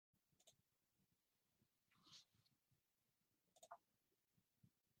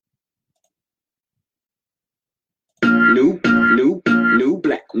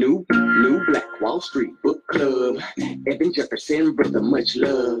Street Book Club. Evan Jefferson, brother, much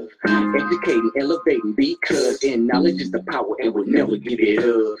love. Educating, elevating, because in knowledge is the power and we'll never give it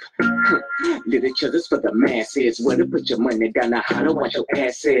up. Literature's for the masses. Where to put your money down, now how to watch your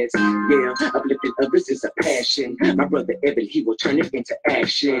assets. Yeah, uplifting others is a passion. My brother Evan, he will turn it into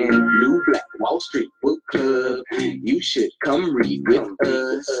action. New Black Wall Street Book Club. You should come read with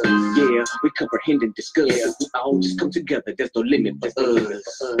us. Yeah, we comprehend and discuss. We all just come together. There's no limit for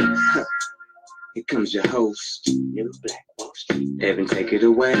us. Here comes your host, New Black Wall Street. Evan, take it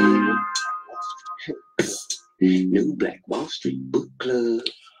away. New Black Wall Street Book Club.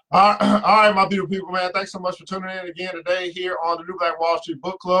 All right, my beautiful people, man. Thanks so much for tuning in again today here on the New Black Wall Street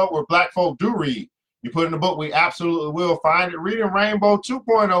Book Club, where Black folk do read. You put in the book, we absolutely will find it. Reading Rainbow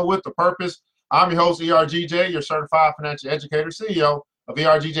 2.0 with the purpose. I'm your host, ERGJ, your certified financial educator, CEO of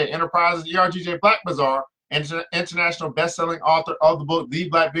ERGJ Enterprises, ERGJ Black Bazaar, and international best-selling author of the book, The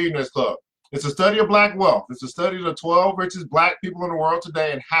Black Billionaires Club. It's a study of Black wealth. It's a study of the 12 richest Black people in the world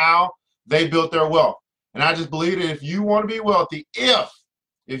today and how they built their wealth. And I just believe that if you want to be wealthy,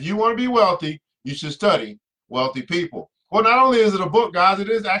 if you want to be wealthy, you should study wealthy people. Well, not only is it a book, guys, it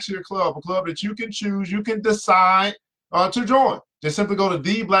is actually a club that you can choose, you can decide to join. Just simply go to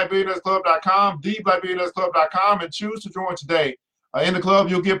theblackbillionairesclub.com, theblackbillionairesclub.com, and choose to join today. In the club,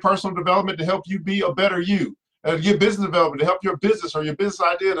 you'll get personal development to help you be a better you. Get business development to help your business or your business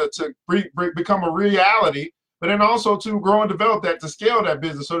idea to become a reality, but then also to grow and develop that, to scale that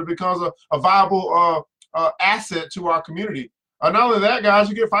business so it becomes a viable asset to our community. Not only that, guys,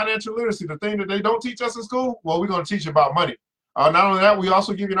 you get financial literacy, the thing that they don't teach us in school. Well, we're going to teach you about money. Not only that, we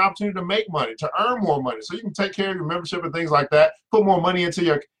also give you an opportunity to make money, to earn more money, so you can take care of your membership and things like that, put more money into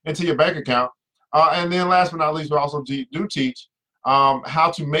your bank account. And then last but not least, we also do teach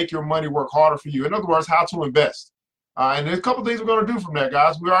how to make your money work harder for you. In other words, how to invest. And there's a couple things we're going to do from that,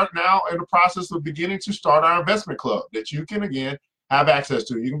 guys. We are now in the process of beginning to start our investment club that you can, again, have access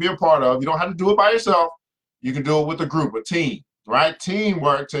to. You can be a part of. You don't have to do it by yourself. You can do it with a group, a team, right?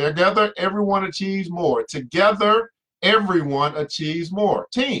 Teamwork. Together, everyone achieves more. Together, everyone achieves more.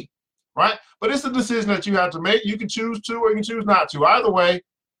 Team, right? But it's a decision that you have to make. You can choose to or you can choose not to. Either way,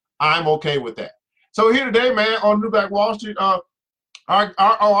 I'm okay with that. So here today, man, on New Black Wall Street, our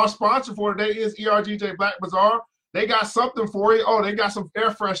sponsor for today is ERGJ Black Bazaar. They got something for you. Oh, they got some air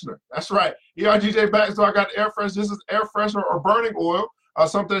freshener. That's right. ERGJ Black Bazaar got air freshener. This is air freshener or burning oil,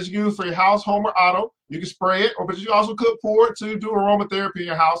 something that you use for your house, home, or auto. You can spray it, but you also could pour it to do aromatherapy in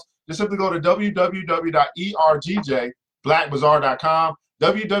your house. Just simply go to www.ergjblackbazaar.com,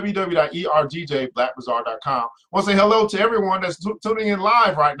 www.ergjblackbazaar.com. I want to say hello to everyone that's tuning in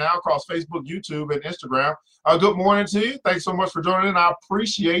live right now across Facebook, YouTube, and Instagram. Good morning to you. Thanks so much for joining in. I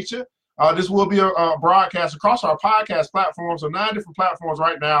appreciate you. This will be a broadcast across our podcast platforms, so 9 different platforms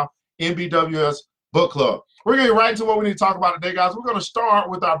right now, NBWS Book Club. We're going to get right into what we need to talk about today, guys. We're going to start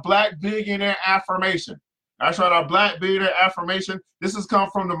with our Black Billionaire Affirmation. That's right, our Black Billionaire Affirmation. This has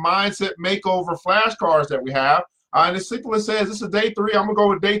come from the Mindset Makeover flashcards that we have. And it simply says, this is day 3. I'm going to go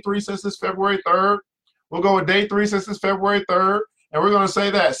with day 3 since it's February 3rd. We'll go with day 3 since it's February 3rd. And we're going to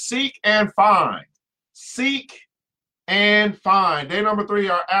say that, seek and find. Seek and find. Day number 3,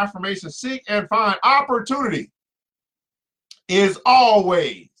 our affirmation, seek and find. Opportunity is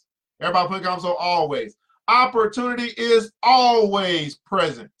always. Everybody put on so always. Opportunity is always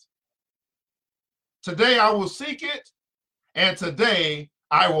present. Today I will seek it, and today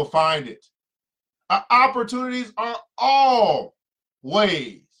I will find it. Opportunities are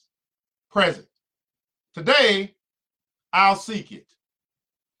always present. Today I'll seek it,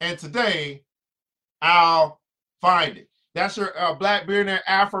 and today I'll find it. That's your Black Billionaire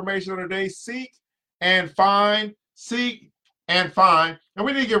Affirmation of the day. Seek and find. Seek and find. And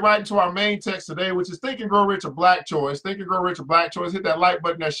we need to get right into our main text today, which is Think and Grow Rich, a Black Choice. Think and Grow Rich, a Black Choice. Hit that like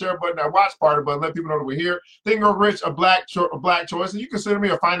button, that share button, that watch party button. Let people know that we're here. Think and Grow Rich, a Black Choice. And you consider me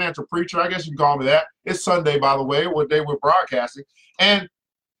a financial preacher. I guess you can call me that. It's Sunday, by the way, what day we're broadcasting. And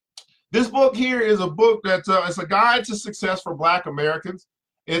this book here is a book that's it's a guide to success for Black Americans.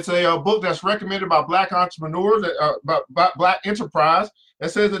 It's a book that's recommended by Black entrepreneurs, by Black enterprise,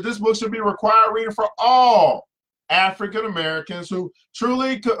 that says that this book should be required reading for all African Americans who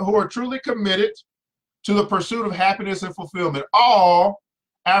are truly committed to the pursuit of happiness and fulfillment. All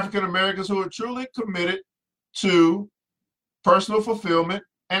African Americans who are truly committed to personal fulfillment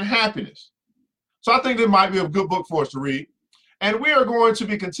and happiness. So I think this might be a good book for us to read. And we are going to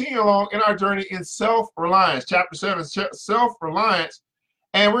be continuing along in our journey in self-reliance, chapter 7, self-reliance.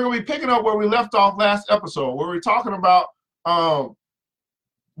 And we're going to be picking up where we left off last episode, where we were talking about,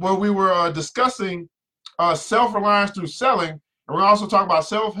 where we were discussing self-reliance through selling. And And we're also talking about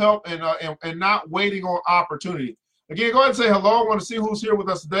self-help and not waiting on opportunity. Again, go ahead and say hello. I want to see who's here with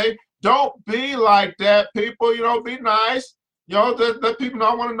us today. Don't be like that, people. You know, be nice. You know, let people know.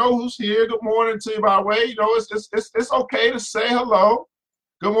 I want to know who's here. Good morning to you, by the way. You know, it's okay to say hello.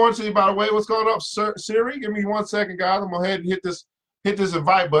 Good morning to you, by the way. What's going on, Siri? Give me 1 second, guys. I'm going to go ahead and hit this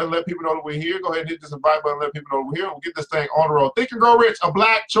invite button. Let people know that we're here. Go ahead and hit this invite button. Let people know we're here. We'll get this thing on the road. Think and Grow Rich, a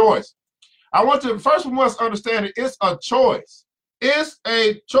Black choice. I want to, first we must understand it. It's a choice. It's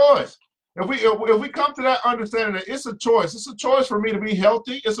a choice. If we come to that understanding that it's a choice for me to be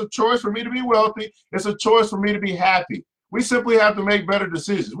healthy. It's a choice for me to be wealthy. It's a choice for me to be happy. We simply have to make better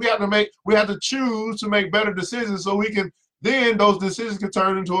decisions. We have to choose to make better decisions so we can, then those decisions can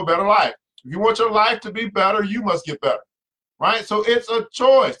turn into a better life. If you want your life to be better, you must get better, right? So it's a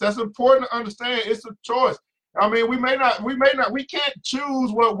choice. That's important to understand. It's a choice. I mean, we can't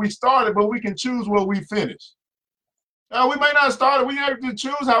choose what we started, but we can choose what we finish. Now, we may not start it. We have to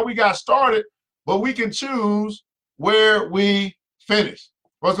choose how we got started, but we can choose where we finish.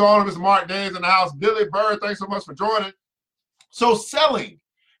 What's going on, Mr. Mark Days in the house? Billy Bird, thanks so much for joining. So selling.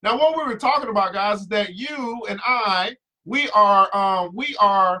 Now, what we were talking about, guys, is that you and I, we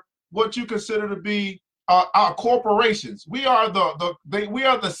are what you consider to be our corporations. We are the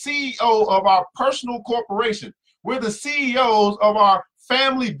CEO of our personal corporation. We're the CEOs of our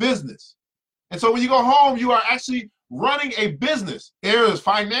family business. And so when you go home, you are actually running a business. There is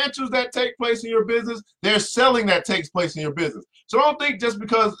financials that take place in your business. There's selling that takes place in your business. So don't think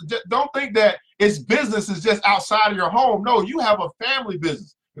that it's business is just outside of your home. No, you have a family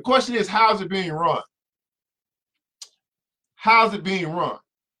business. The question is, how's it being run? How's it being run?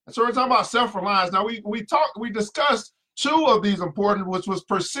 And so we're talking about self-reliance. Now we discussed two of these important, which was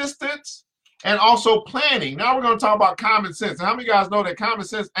persistence and also planning. Now we're going to talk about common sense. And how many of you guys know that common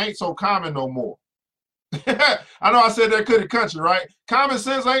sense ain't so common no more? I know I said that could the country, right? Common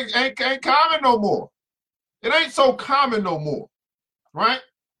sense ain't common no more. It ain't so common no more, right?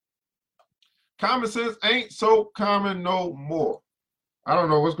 Common sense ain't so common no more. I don't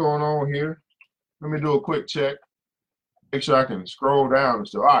know what's going on here. Let me do a quick check. Make sure I can scroll down and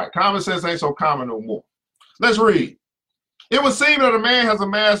stuff. All right, common sense ain't so common no more. Let's read. It would seem that a man has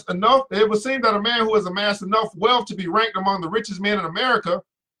amassed enough. It would seem that a man who has amassed enough wealth to be ranked among the richest men in America,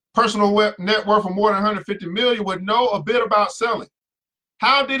 personal net worth of more than 150 million, would know a bit about selling.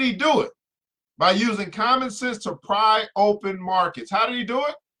 How did he do it? By using common sense to pry open markets. How did he do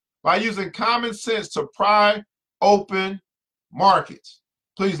it? By using common sense to pry open markets.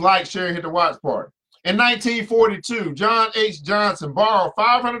 Please like, share, and hit the watch party. In 1942, John H. Johnson borrowed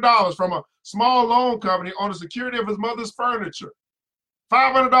 $500 from a small loan company on the security of his mother's furniture.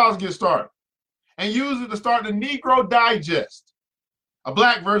 $500 to get started. And used it to start the Negro Digest, a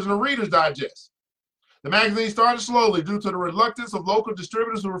black version of Reader's Digest. The magazine started slowly due to the reluctance of local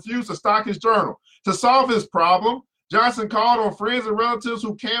distributors who refused to stock his journal. To solve his problem, Johnson called on friends and relatives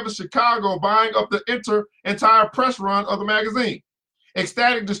who canvassed Chicago, buying up the entire press run of the magazine.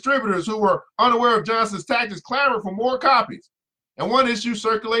 Ecstatic distributors who were unaware of Johnson's tactics clamored for more copies. And one issue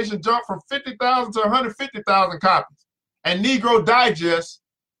circulation jumped from 50,000 to 150,000 copies. And Negro Digest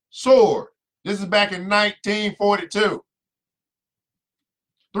soared. This is back in 1942.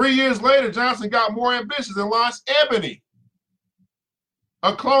 3 years later, Johnson got more ambitious and launched Ebony,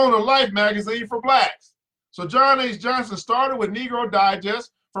 a clone of Life magazine for blacks. So John H. Johnson started with Negro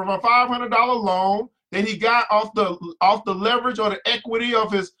Digest from a $500 loan that he got off the leverage or the equity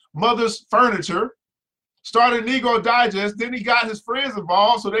of his mother's furniture, started Negro Digest, then he got his friends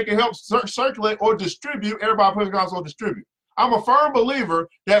involved so they can help circulate or distribute. Everybody put also distribute. I'm a firm believer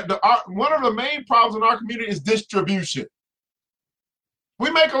that one of the main problems in our community is distribution.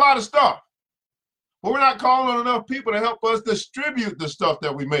 We make a lot of stuff, but we're not calling on enough people to help us distribute the stuff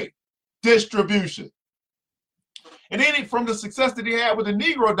that we make. Distribution. And then from the success that he had with the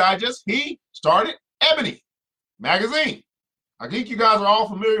Negro Digest, he started Ebony magazine. I think you guys are all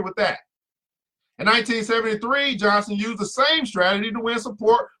familiar with that. In 1973, Johnson used the same strategy to win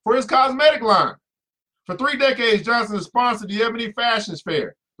support for his cosmetic line. For 3 decades, Johnson has sponsored the Ebony Fashion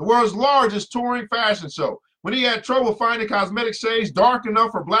Fair, the world's largest touring fashion show. When he had trouble finding cosmetic shades dark enough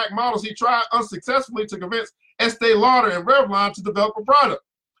for black models, he tried unsuccessfully to convince Estee Lauder and Revlon to develop a product.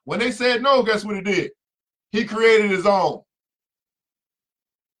 When they said no, guess what he did? He created his own.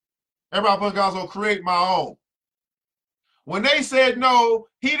 Everybody put also create my own. When they said no,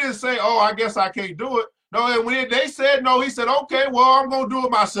 he didn't say, oh, I guess I can't do it. No, when they said no, he said, okay, well, I'm going to do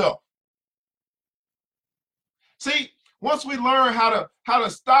it myself. See, once we learn how to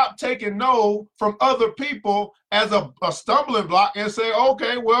stop taking no from other people as a stumbling block and say,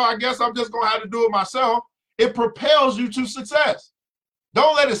 okay, well, I guess I'm just going to have to do it myself, It propels you to success.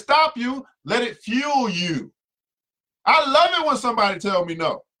 Don't let it stop you. Let it fuel you. I love it when somebody tells me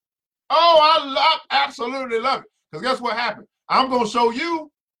no. Oh, I absolutely love it. Because guess what happened? I'm going to show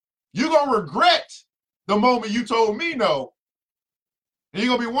you. You're going to regret the moment you told me no. And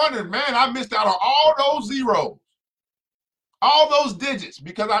you're going to be wondering, man, I missed out on all those zeros. All those digits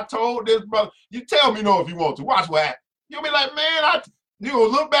because I told this brother. You tell me no if you want to. Watch what happens. You'll be like, man, you're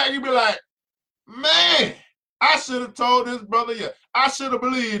going to look back and you'll be like, man, I should have told this brother, yeah. I should have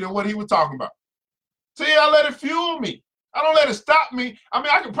believed in what he was talking about. See, I let it fuel me. I don't let it stop me. I mean,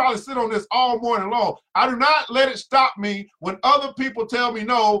 I can probably sit on this all morning long. I do not let it stop me when other people tell me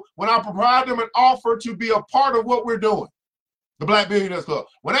no, when I provide them an offer to be a part of what we're doing, the Black Billionaires Club.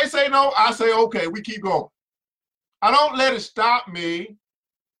 When they say no, I say, okay, we keep going. I don't let it stop me.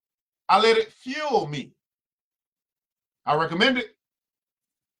 I let it fuel me. I recommend it.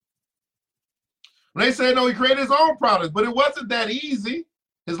 When they say no, he created his own products, but it wasn't that easy.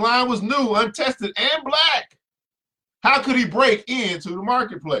 His line was new, untested, and black. How could he break into the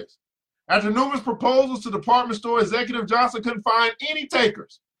marketplace? After numerous proposals to department store executive, Johnson couldn't find any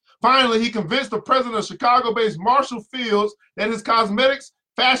takers. Finally, he convinced the president of Chicago-based Marshall Fields that his cosmetics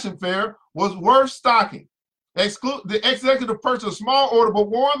fashion fair was worth stocking. The executive purchased a small order, but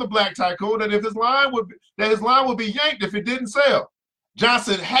warned the black tycoon that his line would be yanked if it didn't sell.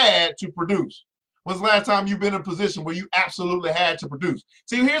 Johnson had to produce. When's the last time you've been in a position where you absolutely had to produce?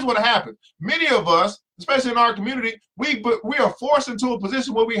 See, here's what happened. Many of us, especially in our community, we are forced into a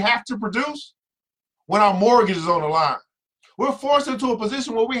position where we have to produce when our mortgage is on the line. We're forced into a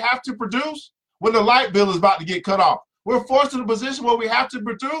position where we have to produce when the light bill is about to get cut off. We're forced into a position where we have to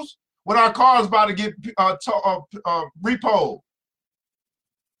produce when our car is about to get repoed.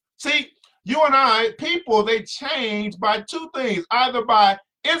 See, you and I, people, they change by two things, either by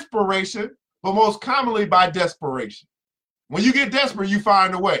inspiration, but most commonly by desperation. When you get desperate, you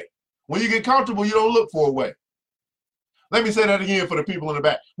find a way. When you get comfortable, you don't look for a way. Let me say that again for the people in the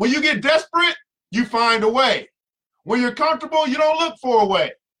back. When you get desperate, you find a way. When you're comfortable, you don't look for a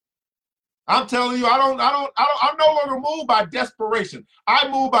way. I'm telling you, I'm no longer moved by desperation. I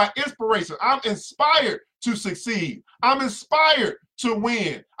move by inspiration. I'm inspired to succeed. I'm inspired to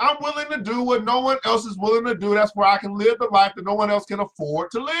win. I'm willing to do what no one else is willing to do. That's where I can live the life that no one else can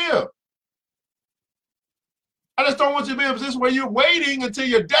afford to live. I just don't want you to be in a position where you're waiting until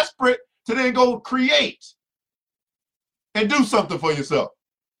you're desperate to then go create and do something for yourself.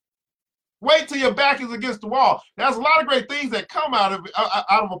 Wait till your back is against the wall. There's a lot of great things that come out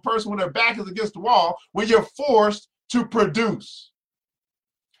of a person when their back is against the wall when you're forced to produce.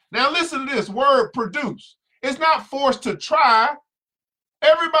 Now listen to this word, produce. It's not forced to try.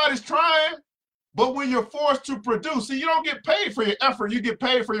 Everybody's trying, but when you're forced to produce, see, you don't get paid for your effort, you get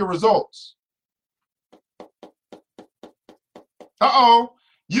paid for your results.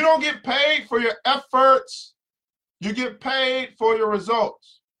 You don't get paid for your efforts, you get paid for your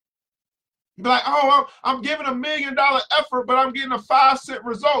results. You'd be like, oh, I'm giving $1 million effort, but I'm getting a 5-cent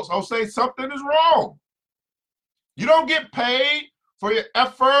results. I'll say something is wrong. You don't get paid for your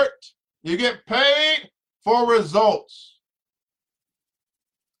effort. You get paid for results.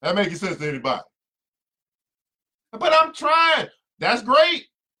 That makes sense to anybody? But I'm trying. That's great.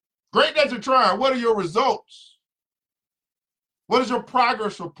 Great that you're trying. What are your results? What is your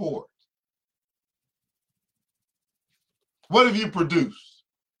progress report? What have you produced?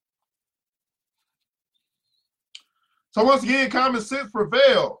 So once again, common sense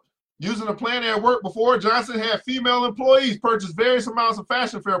prevailed. Using a plan that worked before, Johnson had female employees purchase various amounts of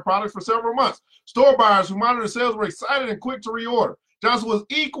fashion fair products for several months. Store buyers who monitored sales were excited and quick to reorder. Johnson was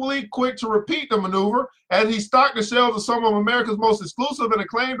equally quick to repeat the maneuver as he stocked the shelves of some of America's most exclusive and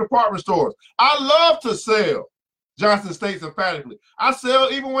acclaimed department stores. I love to sell, Johnson states emphatically. I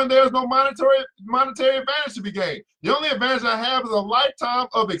sell even when there's no monetary advantage to be gained. The only advantage I have is a lifetime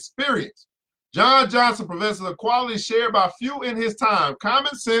of experience. John Johnson possesses a quality shared by few in his time.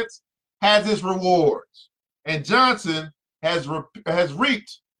 Common sense has its rewards, and Johnson has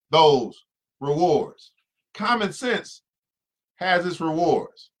reaped those rewards. Common sense has its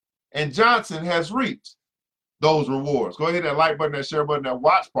rewards, and Johnson has reaped those rewards. Go ahead, hit that like button, that share button, that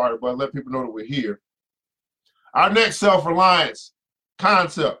watch party button, let people know that we're here. Our next self-reliance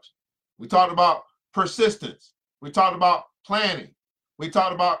concept. We talked about persistence. We talked about planning. We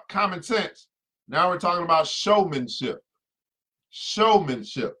talked about common sense. Now we're talking about showmanship.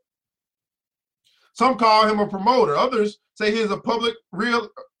 Showmanship. Some call him a promoter. Others say he's a public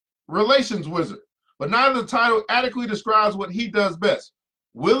relations wizard. But neither the title adequately describes what he does best.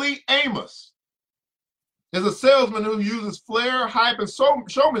 Willie Amos is a salesman who uses flair, hype, and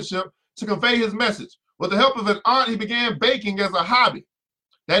showmanship to convey his message. With the help of an aunt, he began baking as a hobby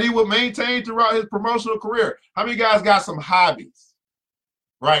that he would maintain throughout his promotional career. How many guys got some hobbies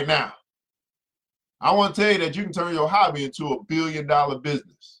right now? I want to tell you that you can turn your hobby into $1 billion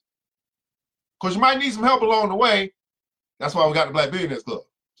business. Because you might need some help along the way. That's why we got the Black Billionaires Club.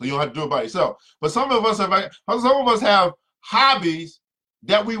 So you don't have to do it by yourself. But some of us have hobbies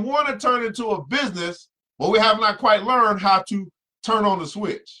that we want to turn into a business, but we have not quite learned how to turn on the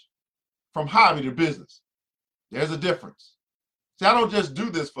switch from hobby to business. There's a difference. See, I don't just do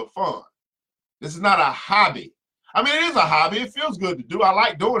this for fun. This is not a hobby. I mean, it is a hobby. It feels good to do. I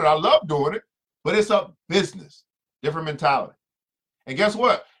like doing it. I love doing it. But it's a business. Different mentality. And guess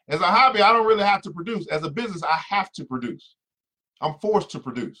what? As a hobby, I don't really have to produce. As a business, I have to produce. I'm forced to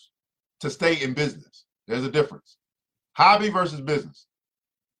produce to stay in business. There's a difference. Hobby versus business.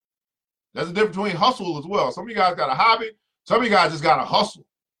 There's a difference between hustle as well. Some of you guys got a hobby. Some of you guys just got a hustle.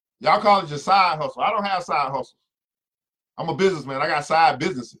 Y'all call it your side hustle. I don't have side hustles. I'm a businessman. I got side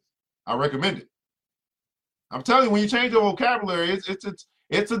businesses. I recommend it. I'm telling you, when you change your vocabulary,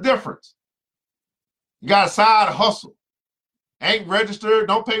 it's a difference. You got a side hustle. Ain't registered.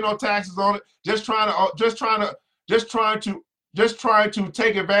 Don't pay no taxes on it. Just trying to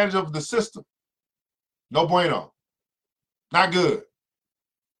take advantage of the system. No bueno. Not good.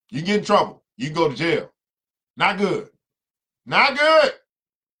 You can get in trouble. You can go to jail. Not good. Not good.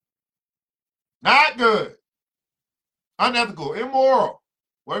 Not good. Unethical, immoral,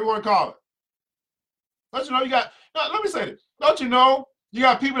 whatever you want to call it. Don't you know let me say this. Don't you know you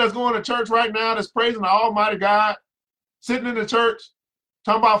got people that's going to church right now that's praising the Almighty God, sitting in the church,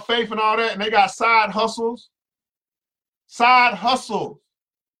 talking about faith and all that, and they got side hustles that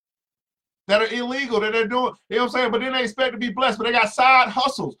are illegal, that they're doing, you know what I'm saying? But then they expect to be blessed, but they got side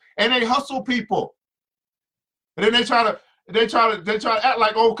hustles, and they hustle people. And then they try to act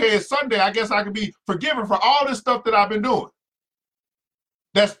like, okay, it's Sunday, I guess I can be forgiven for all this stuff that I've been doing.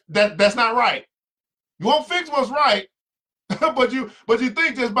 That's not right. You won't fix what's right, but you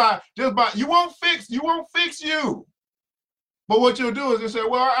think just by you won't fix you. But what you'll do is just say,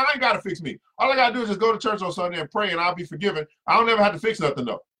 well, I ain't gotta fix me. All I gotta do is just go to church on Sunday and pray and I'll be forgiven. I don't ever have to fix nothing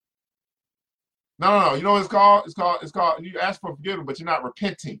though. No. You know what it's called? It's called you ask for forgiveness, but you're not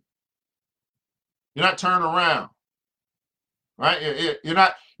repenting. You're not turning around. Right?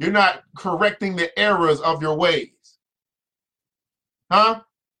 You're not correcting the errors of your ways. Huh?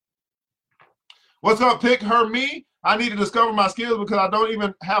 What's up, pick her me? I need to discover my skills because I don't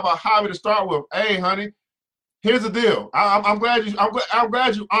even have a hobby to start with. Hey, honey, here's the deal. I'm glad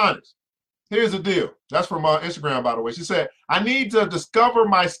you're honest. Here's the deal. That's from Instagram, by the way. She said, I need to discover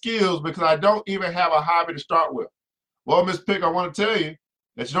my skills because I don't even have a hobby to start with. Well, Miss Pick, I want to tell you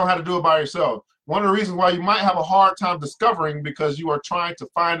that you don't have to do it by yourself. One of the reasons why you might have a hard time discovering because you are trying to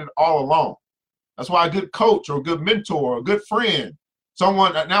find it all alone. That's why a good coach or a good mentor or a good friend,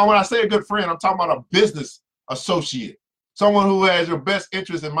 someone, now when I say a good friend, I'm talking about a business associate, someone who has your best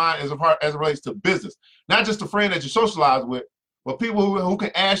interest in mind as it relates to business. Not just a friend that you socialize with, but people who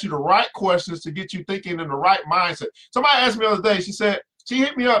can ask you the right questions to get you thinking in the right mindset. Somebody asked me the other day, she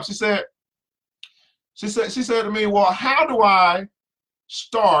hit me up, she said to me, well, how do I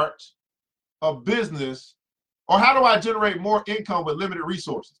start a business, or how do I generate more income with limited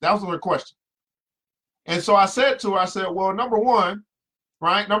resources? That was her question. And so I said to her, I said, well, number one,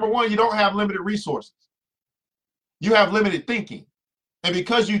 you don't have limited resources. You have limited thinking. And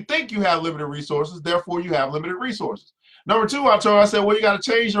because you think you have limited resources, therefore you have limited resources. Number two, I told her, I said, well, you got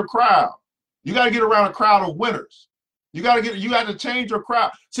to change your crowd. You got to get around a crowd of winners. You got to change your crowd.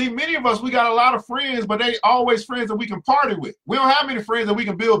 See, many of us, we got a lot of friends, but they always friends that we can party with. We don't have many friends that we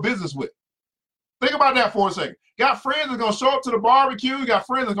can build business with. Think about that for a second. Got friends that's going to show up to the barbecue. You got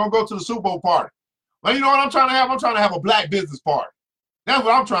friends that's going to go to the Super Bowl party. Well, you know what I'm trying to have? I'm trying to have a black business party. That's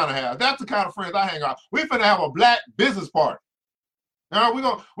what I'm trying to have. That's the kind of friends I hang out. We finna have a black business party. All right, we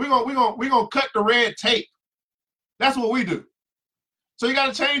gonna cut the red tape. That's what we do. So you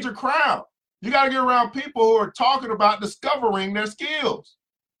got to change your crowd. You got to get around people who are talking about discovering their skills.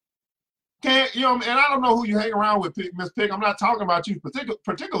 And I don't know who you hang around with, Miss Pick. I'm not talking about you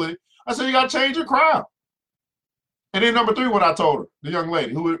particularly. I said you got to change your crowd. And then number three, what I told her, the young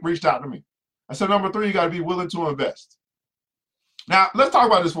lady who reached out to me. I said, number three, you got to be willing to invest. Now, let's talk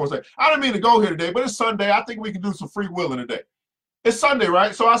about this for a second. I didn't mean to go here today, but it's Sunday. I think we can do some free willing today. It's Sunday,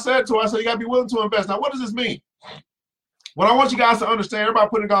 right? So I said to her, you got to be willing to invest. Now, what does this mean? What I want you guys to understand, everybody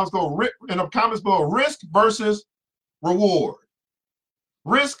put in the comments below, risk versus reward.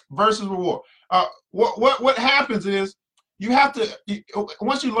 Risk versus reward. What happens is you have to,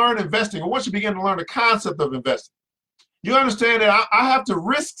 once you learn investing, or once you begin to learn the concept of investing, you understand that I have to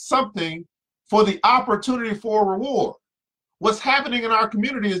risk something for the opportunity for a reward. What's happening in our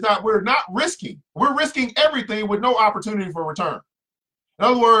community is that we're not risking. We're risking everything with no opportunity for return. In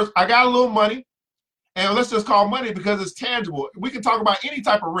other words, I got a little money, and let's just call money because it's tangible. We can talk about any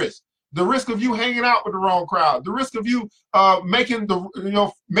type of risk. The risk of you hanging out with the wrong crowd, the risk of you marrying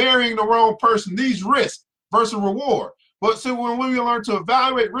the wrong person, these risks versus reward. But so when we learn to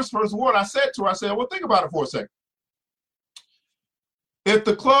evaluate risk versus reward, I said, well, think about it for a second. If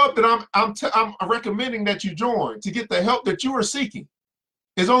the club that I'm recommending that you join to get the help that you are seeking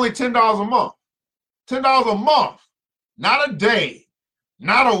is only $10 a month, $10 a month, not a day,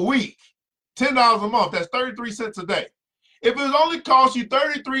 not a week, $10 a month, that's 33 cents a day. If it only costs you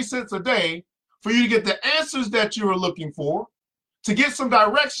 33 cents a day for you to get the answers that you are looking for, to get some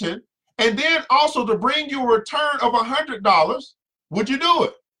direction, and then also to bring you a return of $100, would you do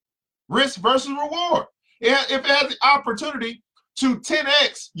it? Risk versus reward. If it has the opportunity to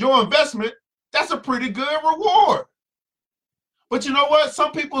 10x your investment, that's a pretty good reward. But you know what?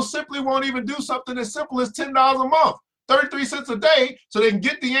 Some people simply won't even do something as simple as $10 a month, 33 cents a day, so they can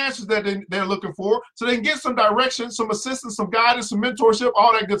get the answers that they're looking for, so they can get some direction, some assistance, some guidance, some mentorship,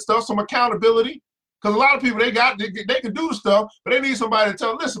 all that good stuff, some accountability. Because a lot of people, they can do the stuff, but they need somebody to tell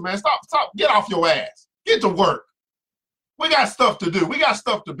them, listen, man, stop, get off your ass. Get to work. We got stuff to do. We got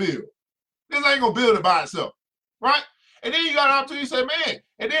stuff to build. This ain't going to build it by itself, right? And then you got an opportunity to say, man,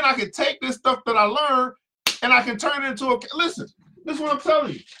 and then I can take this stuff that I learned and I can turn it into a, listen, this is what I'm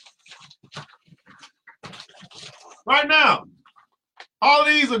telling you. Right now, all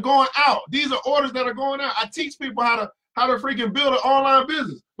these are going out. These are orders that are going out. I teach people how to freaking build an online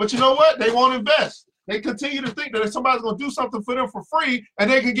business. But you know what? They won't invest. They continue to think that if somebody's going to do something for them for free and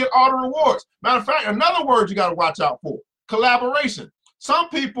they can get all the rewards. Matter of fact, another word you got to watch out for, collaboration. Some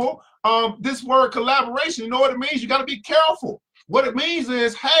people, this word collaboration, you know what it means? You got to be careful. What it means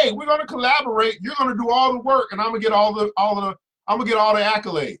is, hey, we're going to collaborate. You're going to do all the work, and I'm going to get all the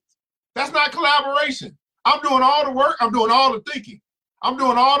accolades. That's not collaboration. I'm doing all the work. I'm doing all the thinking. I'm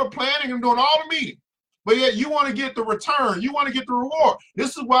doing all the planning. I'm doing all the meeting. But yet you want to get the return. You want to get the reward.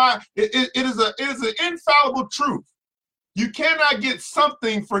 This is why it is an infallible truth. You cannot get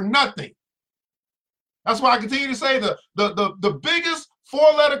something for nothing. That's why I continue to say the biggest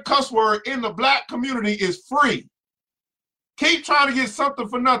four-letter cuss word in the Black community is free. Keep trying to get something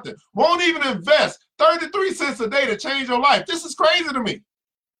for nothing. Won't even invest 33 cents a day to change your life. This is crazy to me.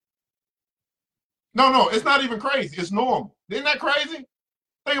 No, it's not even crazy. It's normal. Isn't that crazy?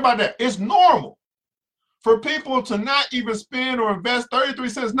 Think about that. It's normal for people to not even spend or invest 33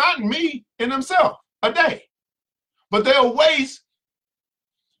 cents, not in me, in themselves, a day. But they'll waste,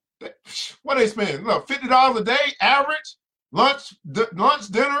 what they spend? Look, $50 a day, average, lunch,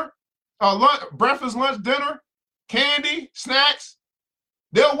 dinner, breakfast, lunch, dinner, candy, snacks.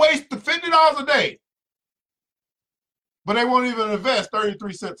 They'll waste the $50 a day, but they won't even invest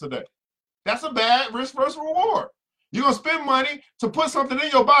 33 cents a day. That's a bad risk versus reward. You're going to spend money to put something in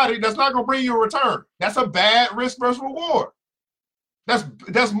your body that's not going to bring you a return. That's a bad risk versus reward.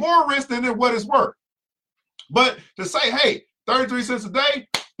 That's more risk than what it's worth. But to say, hey, 33 cents a day,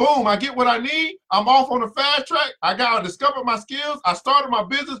 boom, I get what I need. I'm off on the fast track. I got to discover my skills. I started my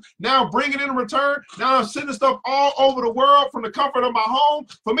business. Now I'm bringing in a return. Now I'm sending stuff all over the world from the comfort of my home.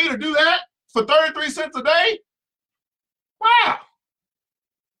 For me to do that for 33 cents a day, wow.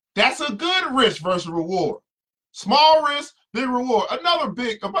 That's a good risk versus reward. Small risk, big reward. Another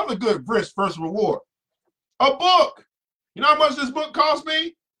good risk versus reward. A book. You know how much this book cost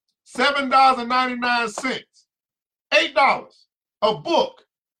me? $7.99. $8. A book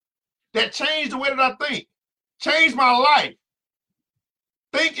that changed the way that I think. Changed my life.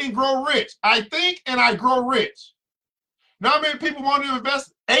 Think and grow rich. I think and I grow rich. Now how many people want to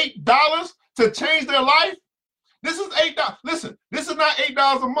invest $8 to change their life? This is $8. Listen, this is not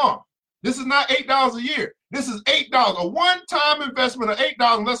 $8 a month. This is not $8 a year. This is $8. A one-time investment of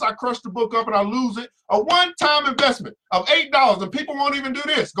 $8, unless I crush the book up and I lose it. A one-time investment of $8. And people won't even do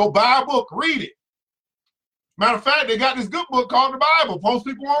this. Go buy a book, read it. Matter of fact, they got this good book called the Bible. Most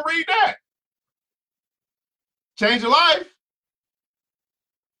people won't read that. Change your life.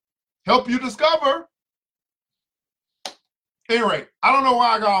 Help you discover. Anyway, I don't know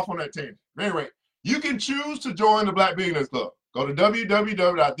why I got off on that tangent. Anyway, you can choose to join the Black Billionaires Club. Go to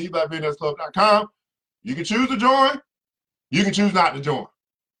www.theblackbillionairesclub.com. You can choose to join. You can choose not to join.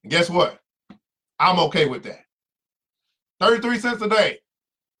 And guess what? I'm okay with that. 33 cents a day.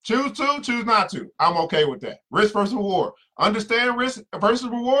 Choose to, choose not to. I'm okay with that. Risk versus reward. Understand risk versus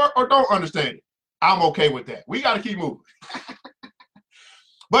reward or don't understand it. I'm okay with that. We got to keep moving.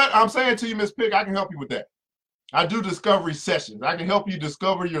 But I'm saying to you, Ms. Pick, I can help you with that. I do discovery sessions. I can help you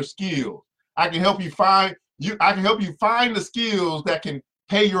discover your skills. I can help you find the skills that can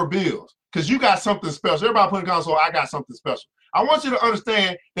pay your bills, because you got something special. Everybody put in the console, I got something special. I want you to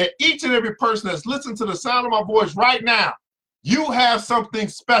understand that each and every person that's listening to the sound of my voice right now, you have something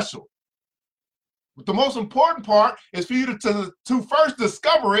special. But the most important part is for you to first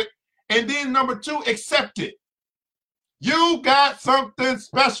discover it, and then number two, accept it. You got something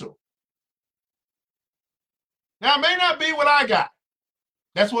special. Now, it may not be what I got.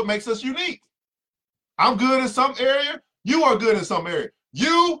 That's what makes us unique. I'm good in some area. You are good in some area.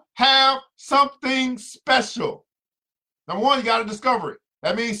 You have something special. Number one, you got to discover it.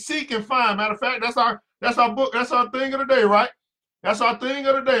 That means seek and find. Matter of fact, that's our book. That's our thing of the day, right? That's our thing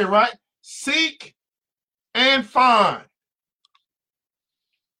of the day, right? Seek and find.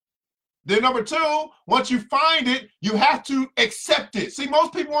 Then number two, once you find it, you have to accept it. See,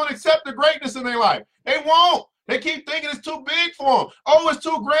 most people won't accept the greatness in their life. They won't. They keep thinking it's too big for them. Oh, it's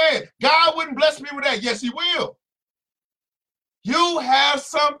too grand. God wouldn't bless me with that. Yes, he will. You have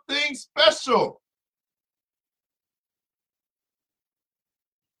something special.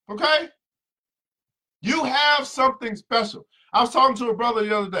 Okay? You have something special. I was talking to a brother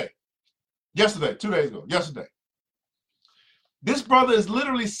the other day. Yesterday, 2 days ago. Yesterday. This brother is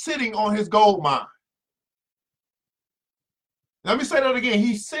literally sitting on his gold mine. Let me say that again.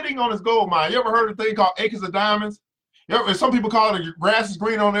 He's sitting on his gold mine. You ever heard of a thing called acres of diamonds? Some people call it the grass is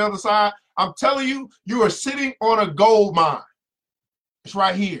green on the other side. I'm telling you, you are sitting on a gold mine. It's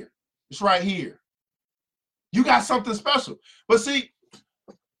right here. It's right here. You got something special. But see,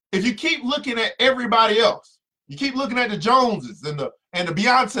 if you keep looking at everybody else, you keep looking at the Joneses and the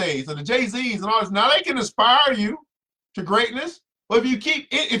Beyoncés and the Jay-Z's and all this, now they can inspire you to greatness. But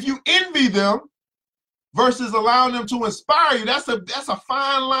if you envy them versus allowing them to inspire you, that's a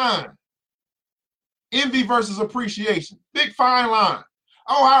fine line. Envy versus appreciation. Big fine line.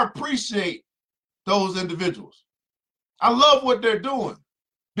 Oh, I appreciate those individuals. I love what they're doing.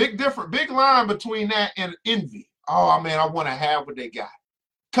 Big line between that and envy. Oh man, I want to have what they got.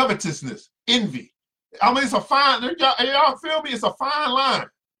 Covetousness, envy. I mean, it's a fine, y'all feel me? It's a fine line.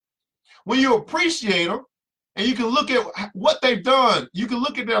 When you appreciate them and you can look at what they've done, you can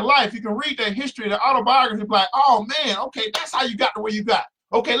look at their life, you can read their history, their autobiography, like, oh man, okay, that's how you got to where you got.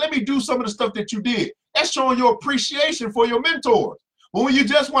 Okay, let me do some of the stuff that you did. That's showing your appreciation for your mentors. But when you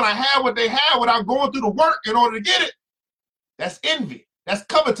just want to have what they have without going through the work in order to get it, that's envy. That's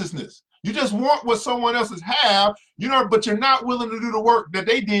covetousness. You just want what someone else's have, but you're not willing to do the work that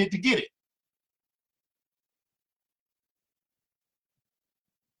they did to get it.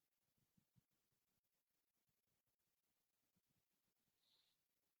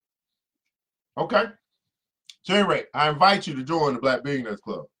 Okay. So anyway, I invite you to join the Black Billionaires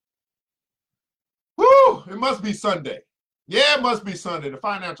Club. Woo! It must be Sunday. Yeah, it must be Sunday. The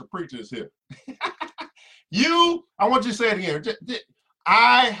financial preacher is here. I want you to say it again.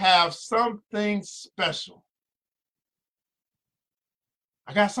 I have something special.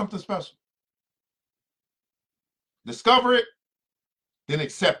 I got something special. Discover it, then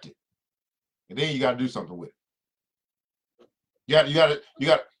accept it. And then you got to do something with it.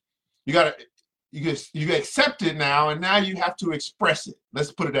 You accept it now, and now you have to express it.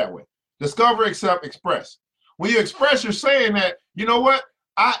 Let's put it that way. Discover, accept, express. When you express, you're saying that, you know what?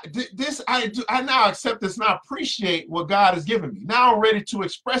 I now accept this and I appreciate what God has given me. Now I'm ready to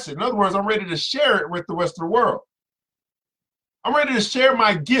express it. In other words, I'm ready to share it with the rest of the world. I'm ready to share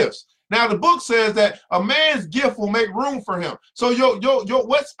my gifts. Now the book says that a man's gift will make room for him. So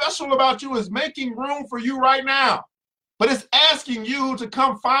what's special about you is making room for you right now. But it's asking you to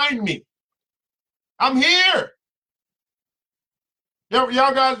come find me. I'm here. You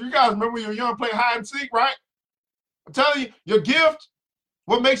guys remember when you were young, play hide and seek, right? I'm telling you, your gift,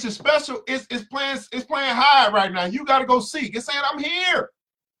 what makes it special is playing hide right now. You got to go seek. It's saying, I'm here.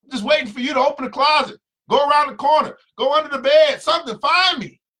 I'm just waiting for you to open the closet, go around the corner, go under the bed, something, find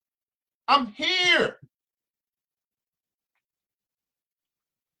me. I'm here.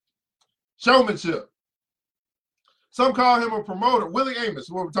 Showmanship. Some call him a promoter. Willie Amos,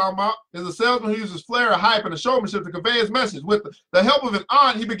 what we're talking about, is a salesman who uses flair, hype, and a showmanship to convey his message. With the help of an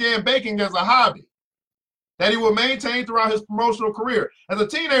aunt, he began baking as a hobby that he will maintain throughout his promotional career. As a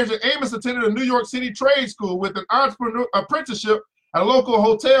teenager, Amos attended a New York City trade school with an entrepreneur apprenticeship at a local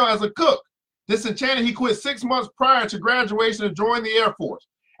hotel as a cook. Disenchanted, he quit 6 months prior to graduation and joined the Air Force.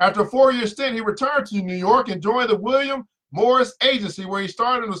 After a 4-year stint, he returned to New York and joined the William Morris Agency, where he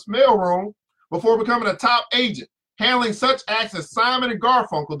started in the mailroom before becoming a top agent, handling such acts as Simon and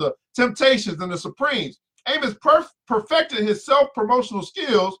Garfunkel, the Temptations, and the Supremes. Amos perfected his self-promotional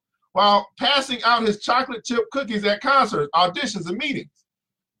skills while passing out his chocolate chip cookies at concerts, auditions, and meetings.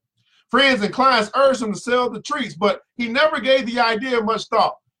 Friends and clients urged him to sell the treats, but he never gave the idea much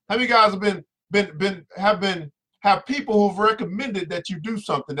thought. How many guys have people who've recommended that you do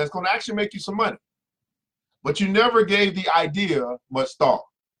something that's going to actually make you some money, but you never gave the idea much thought?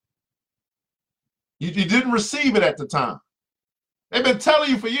 You didn't receive it at the time. They've been telling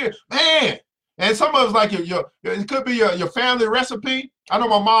you for years, man. And some of it's like it could be your family recipe. I know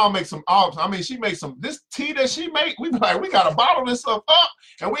my mom makes some olives. I mean, she makes this tea that she make. We be like, we got to bottle this stuff up,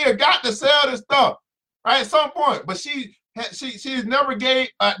 and we have got to sell this stuff, right? At some point. But she never gave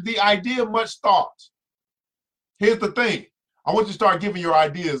the idea much thought. Here's the thing. I want you to start giving your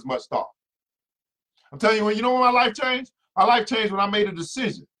ideas much thought. I'm telling you, you know when my life changed? My life changed when I made a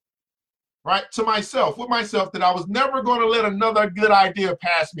decision, right, with myself, that I was never going to let another good idea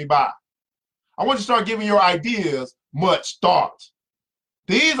pass me by. I want you to start giving your ideas much thought.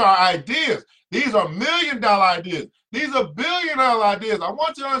 These are ideas. These are $1 million ideas. These are $1 billion ideas. I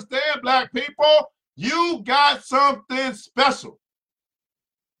want you to understand, black people, you got something special.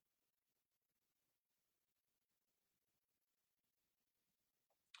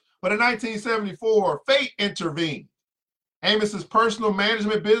 But in 1974, fate intervened. Amos's personal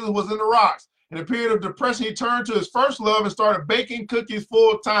management business was in the rocks. In a period of depression, he turned to his first love and started baking cookies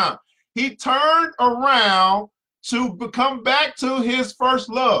full time. He turned around to come back to his first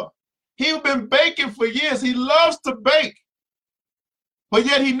love. He'd been baking for years. He loves to bake. But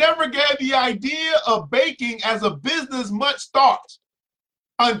yet he never gave the idea of baking as a business much thought.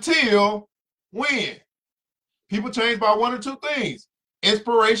 Until when? People change by one or two things: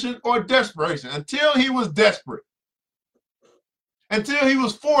 inspiration or desperation. Until he was desperate. Until he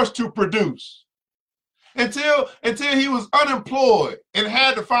was forced to produce. Until he was unemployed and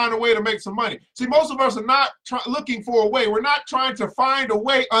had to find a way to make some money. See, most of us are not looking for a way. We're not trying to find a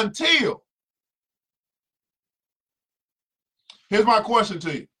way until. Here's my question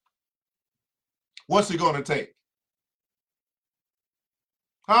to you. What's it going to take?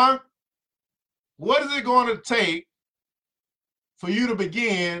 Huh? What is it going to take for you to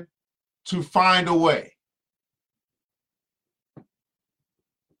begin to find a way?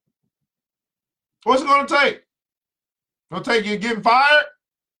 What's it going to take? Going to take you getting fired?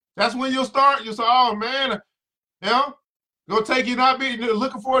 That's when you'll start. You'll say, oh, man, going to take you not being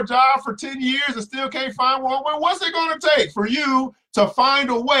looking for a job for 10 years and still can't find one. Well, what's it going to take for you to find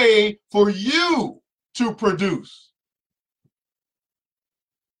a way for you to produce?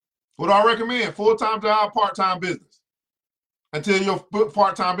 What do I recommend? Full-time job, part-time business. Until your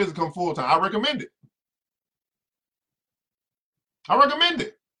part-time business becomes full-time. I recommend it. I recommend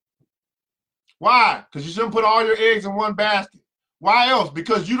it. Why? Because you shouldn't put all your eggs in one basket. Why else?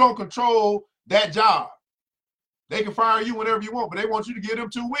 Because you don't control that job. They can fire you whenever you want, but they want you to give them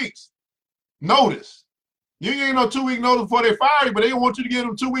 2 weeks notice. You ain't no 2 week notice before they fire you, but they want you to give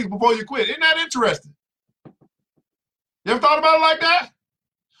them 2 weeks before you quit. Isn't that interesting? You ever thought about it like that?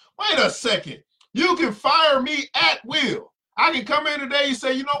 Wait a second. You can fire me at will. I can come in today and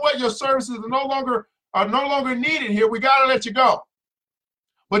say, you know what? Your services are no longer needed here. We got to let you go.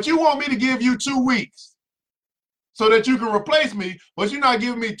 But you want me to give you 2 weeks so that you can replace me, but you're not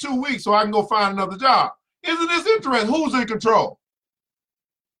giving me 2 weeks so I can go find another job. Isn't this interesting? Who's in control?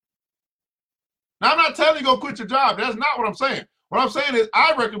 Now, I'm not telling you go quit your job. That's not what I'm saying. What I'm saying is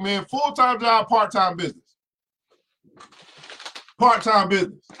I recommend full-time job, part-time business. Part-time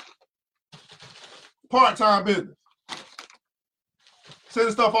business. Part-time business.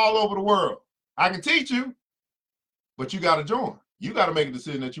 Sending stuff all over the world. I can teach you, but you got to join. You got to make a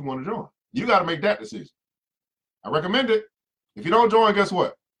decision that you want to join. You got to make that decision. I recommend it. If you don't join, guess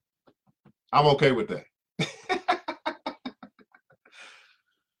what? I'm okay with that.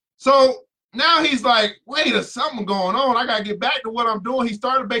 So now he's like, wait, there's something going on. I got to get back to what I'm doing. He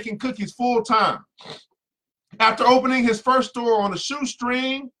started baking cookies full time. After opening his first store on a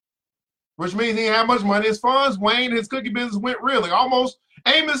shoestring, which means he didn't have much money, his funds waned, his cookie business went reeling. Almost,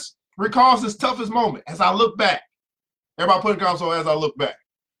 Amos recalls his toughest moment. As I look back, everybody put in console, as I look back.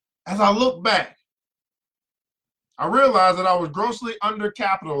 As I look back, I realized that I was grossly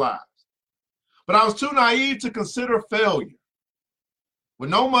undercapitalized. But I was too naive to consider failure. With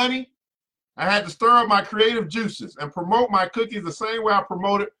no money, I had to stir up my creative juices and promote my cookies the same way I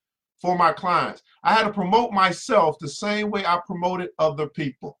promoted for my clients. I had to promote myself the same way I promoted other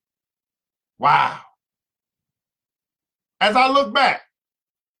people. Wow. As I look back,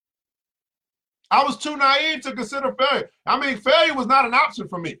 I was too naive to consider failure. I mean, failure was not an option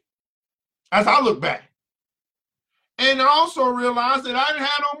for me as I look back. And I also realized that I didn't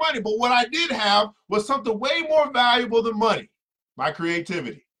have no money, but what I did have was something way more valuable than money, my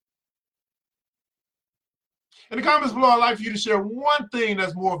creativity. In the comments below, I'd like for you to share one thing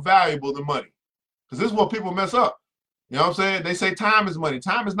that's more valuable than money. Because this is what people mess up. You know what I'm saying? They say time is money.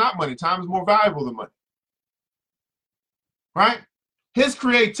 Time is not money. Time is more valuable than money. Right? His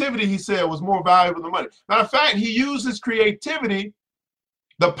creativity, he said, was more valuable than money. Matter of fact, he used his creativity,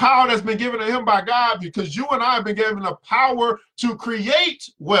 the power that's been given to him by God, because you and I have been given the power to create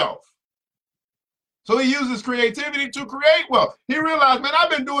wealth. So he used his creativity to create wealth. He realized, man,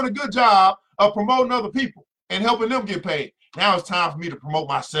 I've been doing a good job of promoting other people and helping them get paid. Now it's time for me to promote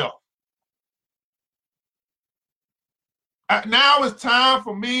myself. Now it's time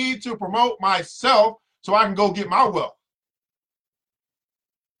for me to promote myself so I can go get my wealth.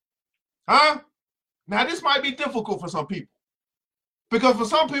 Huh? Now this might be difficult for some people. Because for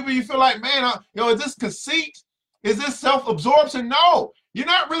some people you feel like, man, is this conceit? Is this self-absorption? No. He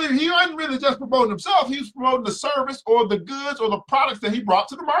wasn't really just promoting himself. He was promoting the service or the goods or the products that he brought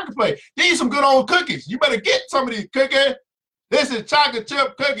to the marketplace. These are some good old cookies. You better get some of these cookies. This is chocolate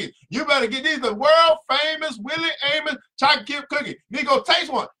chip cookies. You better get these, the world famous Willie Amos chocolate chip cookies. You go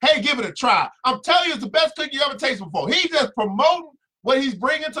taste one. Hey, give it a try. I'm telling you, it's the best cookie you ever tasted before. He's just promoting what he's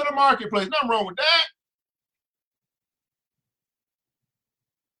bringing to the marketplace. Nothing wrong with that.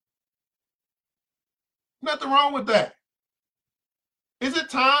 Nothing wrong with that. Is it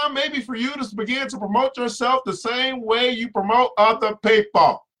time maybe for you to begin to promote yourself the same way you promote other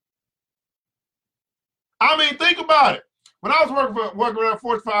people? I mean, think about it. When I was working at a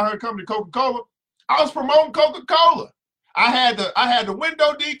Fortune 500 company, Coca-Cola, I was promoting Coca-Cola. I had the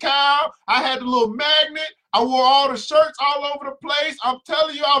window decal. I had the little magnet. I wore all the shirts all over the place. I'm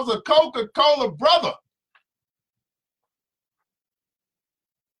telling you, I was a Coca-Cola brother.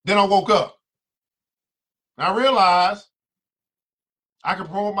 Then I woke up. And I realized I can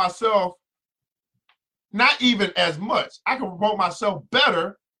promote myself not even as much. I can promote myself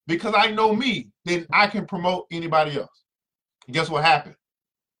better because I know me than I can promote anybody else. And guess what happened?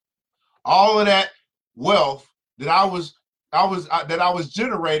 All of that wealth that I was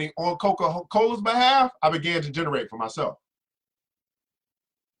generating on Coca-Cola's behalf, I began to generate for myself.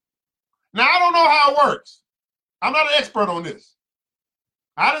 Now I don't know how it works. I'm not an expert on this.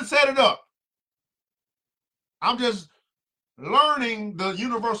 I didn't set it up. I'm just learning the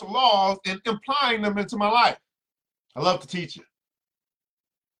universal laws and applying them into my life. I love to teach you.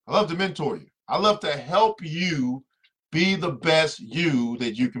 I love to mentor you. I love to help you be the best you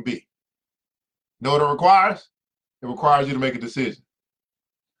that you can be. Know what it requires? It requires you to make a decision.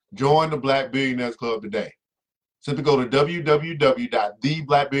 Join the Black Billionaires Club today. Simply go to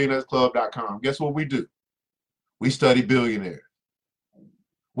www.theblackbillionairesclub.com. Guess what we do? We study billionaires.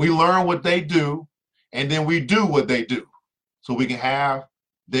 We learn what they do, and then we do what they do so we can have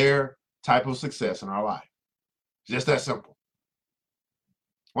their type of success in our life. Just that simple.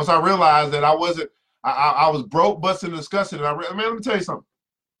 Once I realized that I was broke, busted, and disgusted, man, let me tell you something.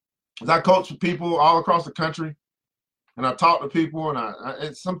 As I coach people all across the country, and I talk to people,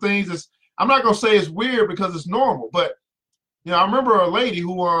 and some things, I'm not going to say it's weird because it's normal, but I remember a lady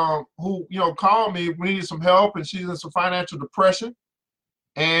who called me, we needed some help, and she's in some financial depression,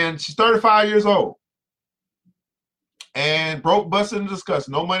 and she's 35 years old. And broke, busted, and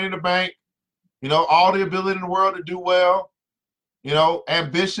disgusted. No money in the bank. All the ability in the world to do well.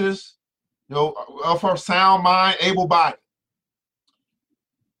 Ambitious. Of her sound mind, able-bodied.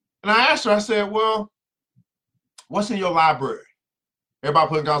 And I asked her, I said, well, what's in your library? Everybody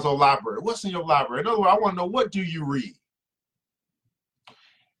putting down on library. What's in your library? In other words, I want to know, what do you read?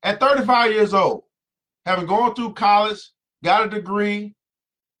 At 35 years old, having gone through college, got a degree,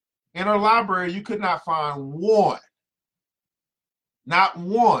 in her library, you could not find not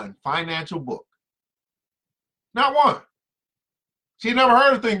one financial book. Not one. She never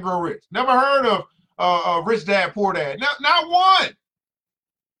heard of Think and Grow Rich. Never heard of Rich Dad, Poor Dad. Not one.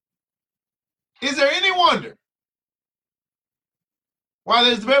 Is there any wonder why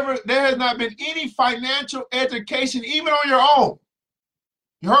there has not been any financial education, even on your own?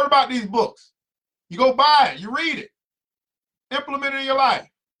 You heard about these books. You go buy it. You read it. Implement it in your life.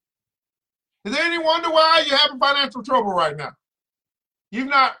 Is there any wonder why you're having financial trouble right now? You've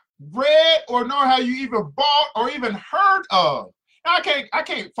not read or know how you even bought or even heard of. Now, I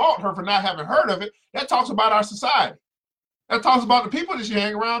can't fault her for not having heard of it. That talks about our society. That talks about the people that she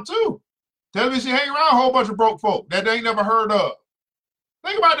hang around too. Tell me she hang around a whole bunch of broke folk that they ain't never heard of.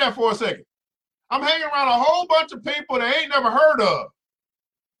 Think about that for a second. I'm hanging around a whole bunch of people that ain't never heard of.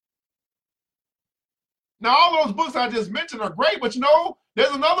 Now, all those books I just mentioned are great, but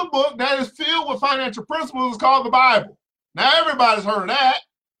there's another book that is filled with financial principles. It's called the Bible. Now, everybody's heard of that,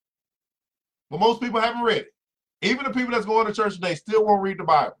 but most people haven't read it. Even the people that's going to church today still won't read the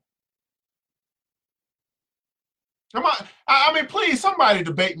Bible. I mean, please, somebody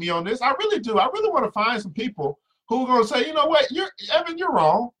debate me on this. I really do. I really want to find some people who are going to say, you know what, Evan, you're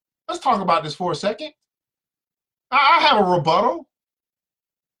wrong. Let's talk about this for a second. I have a rebuttal.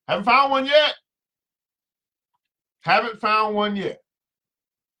 Haven't found one yet. Haven't found one yet.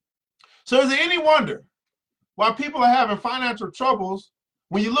 So is it any wonder why people are having financial troubles?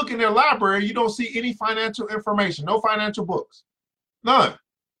 When you look in their library, you don't see any financial information, no financial books, none,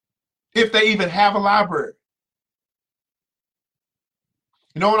 if they even have a library.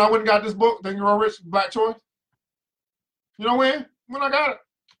 You know when I went and got this book, Think and Grow Rich, Black Choice? You know when? When I got it.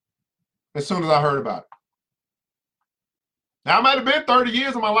 As soon as I heard about it. Now, it might have been 30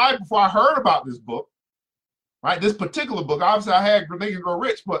 years of my life before I heard about this book, right? This particular book. Obviously, I had Think and Grow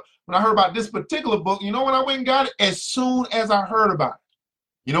Rich, but when I heard about this particular book, you know when I went and got it? As soon as I heard about it.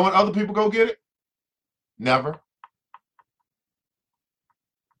 You know when other people go get it? Never.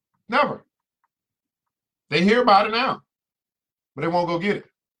 Never. They hear about it now, but they won't go get it.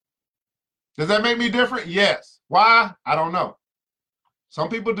 Does that make me different? Yes. Why? I don't know. Some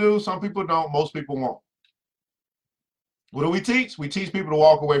people do, some people don't, most people won't. What do we teach? We teach people to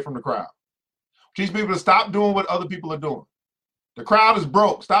walk away from the crowd. We teach people to stop doing what other people are doing. The crowd is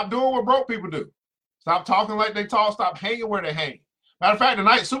broke. Stop doing what broke people do. Stop talking like they talk. Stop hanging where they hang. Matter of fact,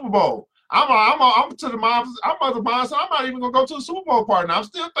 tonight, Super Bowl. I'm to the mom. I'm of the mindset. I'm not even gonna go to a Super Bowl party now. I'm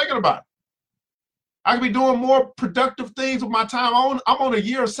still thinking about it. I could be doing more productive things with my time. I'm on a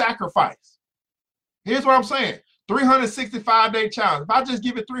year of sacrifice. Here's what I'm saying: 365-day challenge. If I just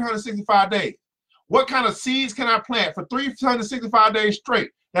give it 365 days, what kind of seeds can I plant for 365 days straight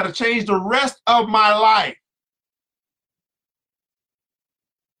that'll change the rest of my life?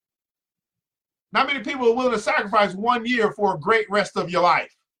 Not many people are willing to sacrifice 1 year for a great rest of your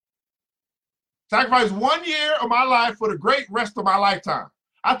life. Sacrifice 1 year of my life for the great rest of my lifetime.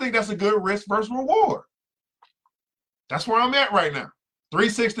 I think that's a good risk versus reward. That's where I'm at right now.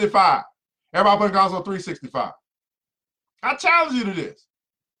 365. Everybody put guns on 365. I challenge you to this.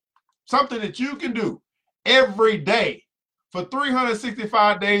 Something that you can do every day for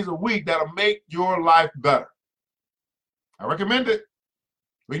 365 days a week that'll make your life better. I recommend it.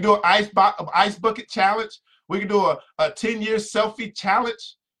 We can do an ice bucket challenge. We can do a 10-year selfie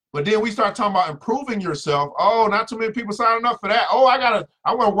challenge. But then we start talking about improving yourself. Oh, not too many people signing up for that. Oh,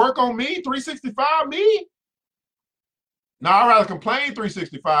 I want to work on me, 365, me? No, I'd rather complain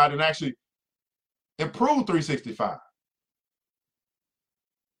 365 than actually improve 365.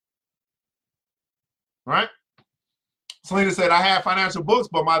 Right? Selena said, I had financial books,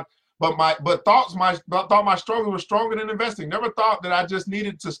 but thought my struggle was stronger than investing. Never thought that I just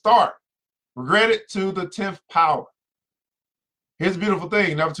needed to start. Regretted to the 10th power. Here's the beautiful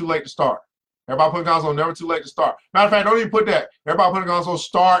thing, never too late to start. Everybody put guns on never too late to start. Matter of fact, don't even put that. Everybody put guns on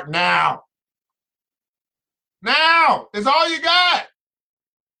start now. Now, it's all you got.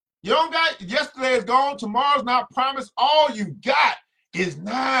 You don't got, yesterday is gone, tomorrow's not promised. All you got is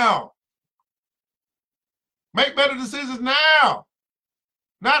now. Make better decisions now.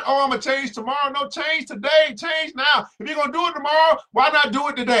 Not, oh, I'm going to change tomorrow. No, change today. Change now. If you're going to do it tomorrow, why not do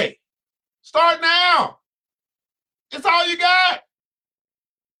it today? Start now. It's all you got.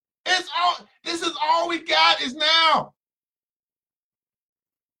 This is all we got is now.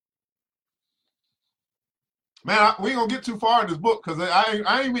 Man, we ain't going to get too far in this book because I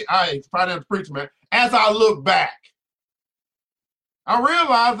probably have to preach, man. As I look back, I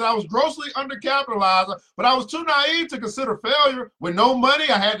realized that I was grossly undercapitalized, but I was too naive to consider failure. With no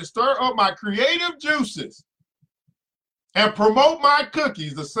money, I had to stir up my creative juices and promote my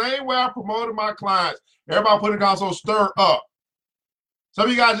cookies the same way I promoted my clients. Everybody put it on, so stir up. Some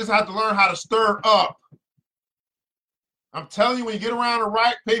of you guys just have to learn how to stir up. I'm telling you, when you get around the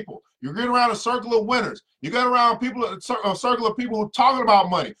right people, you get around a circle of winners. You get around people, a circle of people who are talking about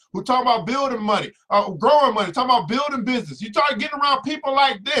money, who talk about building money, growing money, talking about building business. You start getting around people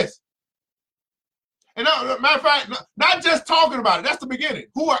like this. And matter of fact, not just talking about it. That's the beginning.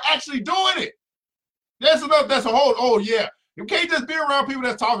 Who are actually doing it. That's enough. That's a whole, oh yeah. You can't just be around people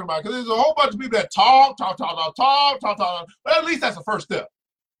that's talking about it, because there's a whole bunch of people that talk. But at least that's the first step.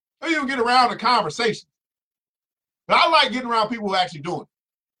 Then you get around the conversation. But I like getting around people who are actually doing it.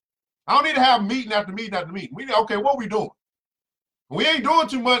 I don't need to have meeting after meeting after meeting. Okay, what are we doing? We ain't doing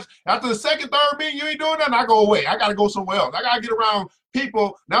too much. After the second, third meeting, you ain't doing nothing, I go away. I got to go somewhere else. I got to get around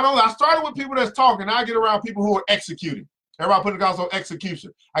people. Not only, I started with people that's talking, now I get around people who are executing. Everybody put it on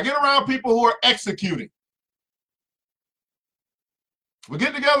execution. I get around people who are executing. We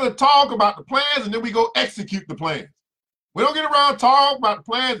get together to talk about the plans, and then we go execute the plans. We don't get around talk about the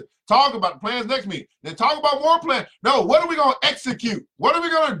plans, talk about the plans next meeting, then talk about more plans. No, what are we going to execute? What are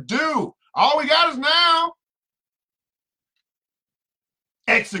we going to do? All we got is now.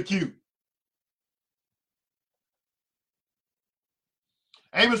 execute.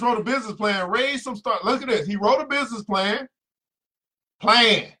 Amos wrote a business plan, raised some start. Look at this. He wrote a business plan.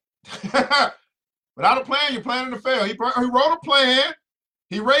 Without a plan, you're planning to fail. He wrote a plan.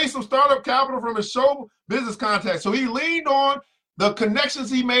 He raised some startup capital from his show business contacts. So he leaned on the connections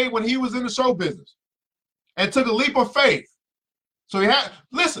he made when he was in the show business and took a leap of faith. So he had,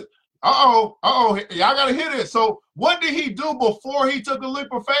 listen, y'all got to hear this. So what did he do before he took a leap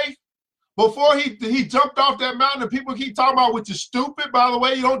of faith? Before he jumped off that mountain, and people keep talking about, which is stupid, by the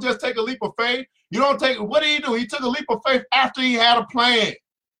way. You don't just take a leap of faith. You don't take, what did he do? He took a leap of faith after he had a plan.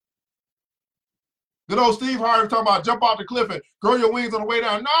 Good old Steve Harvey talking about jump off the cliff and grow your wings on the way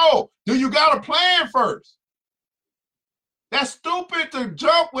down. No, do you got a plan first? That's stupid to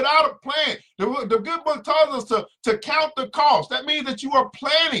jump without a plan. The good book tells us to count the cost. That means that you are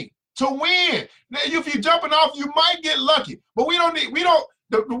planning to win. Now, if you're jumping off, you might get lucky, but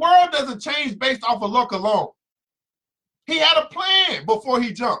the world doesn't change based off of luck alone. He had a plan before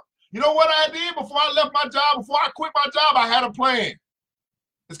he jumped. You know what I did before I left my job, before I quit my job? I had a plan.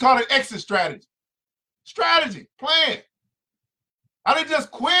 It's called an exit strategy. Strategy, plan. I didn't just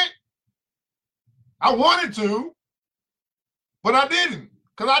quit. I wanted to, but I didn't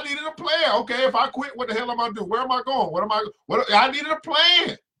because I needed a plan. Okay, if I quit, what the hell am I doing? Where am I going? I needed a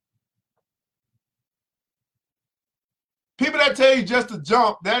plan. People that tell you just to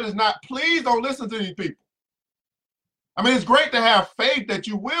jump, that is not, please don't listen to these people. I mean, it's great to have faith that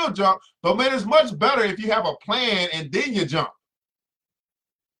you will jump, but man, it's much better if you have a plan and then you jump.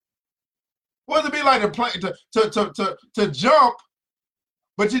 What does it be like to jump,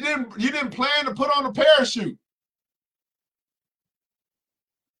 but you didn't plan to put on a parachute?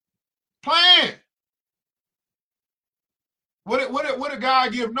 Plan. What did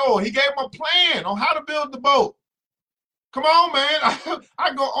God give Noah? He gave him a plan on how to build the boat. Come on, man.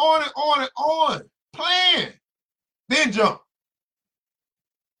 I go on and on and on. Plan. Then jump.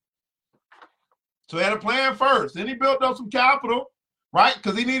 So he had a plan first. Then he built up some capital, right?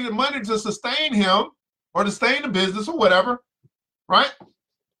 Because he needed money to sustain him or to sustain the business or whatever, right?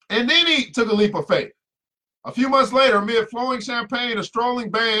 And then he took a leap of faith. A few months later, amid flowing champagne, a strolling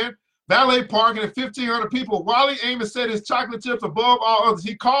band, valet parking, and 1,500 people, Wally Amos set his chocolate chips above all others.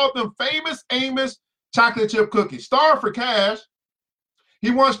 He called them Famous Amos chocolate chip cookies. Starved for cash,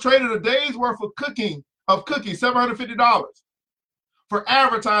 he once traded a day's worth of cookies, $750, for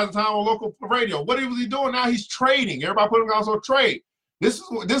advertising time on local radio. What was he doing now? He's trading. Everybody put him also trade. This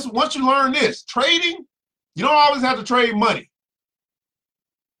is once you learn this, trading, you don't always have to trade money.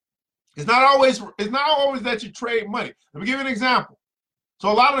 It's not always that you trade money. Let me give you an example. So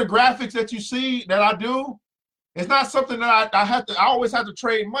a lot of the graphics that you see that I do, it's not something that I always have to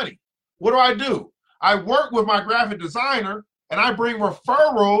trade money. What do? I work with my graphic designer and I bring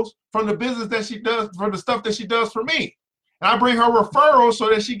referrals from the business that she does, from the stuff that she does for me. And I bring her referrals so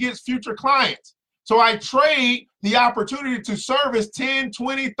that she gets future clients. So I trade the opportunity to service 10,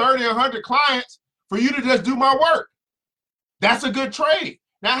 20, 30, 100 clients for you to just do my work. That's a good trade.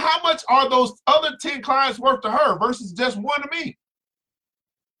 Now, how much are those other 10 clients worth to her versus just one to me?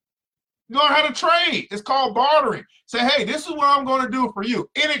 You learn how to trade. It's called bartering. Say, hey, this is what I'm going to do for you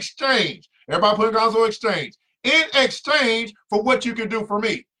in exchange. Everybody put it down on exchange. In exchange for what you can do for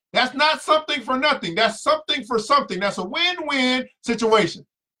me. That's not something for nothing. That's something for something. That's a win-win situation.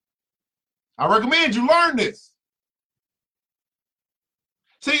 I recommend you learn this.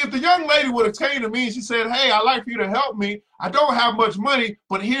 See, if the young lady would have came to me and she said, hey, I'd like for you to help me. I don't have much money,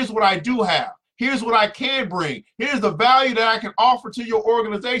 but here's what I do have. Here's what I can bring. Here's the value that I can offer to your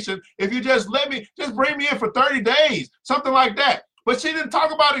organization. If you just just bring me in for 30 days, something like that. But she didn't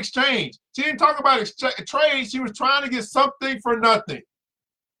talk about exchange. She didn't talk about trade. She was trying to get something for nothing.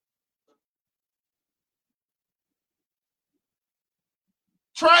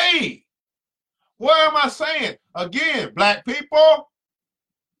 Trade. What am I saying? Again, black people,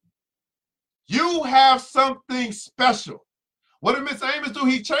 you have something special. What did Miss Amos do?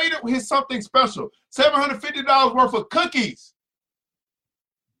 He traded his something special, $750 worth of cookies,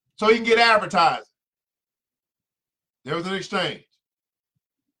 so he can get advertising. There was an exchange.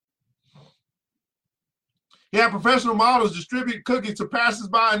 He had professional models distribute cookies to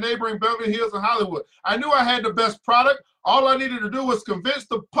passersby in neighboring Beverly Hills and Hollywood. I knew I had the best product. All I needed to do was convince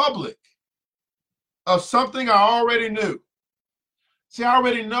the public of something I already knew. See, I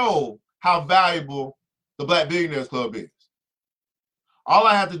already know how valuable the Black Billionaires Club is. All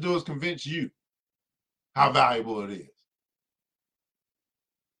I have to do is convince you how valuable it is.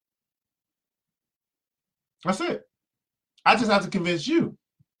 That's it. I just have to convince you.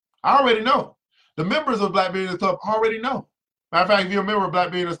 I already know. The members of Black Billionaires Club already know. Matter of fact, if you're a member of Black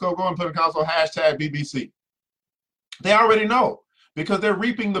Billionaires Club, go and put in console hashtag BBC. They already know because they're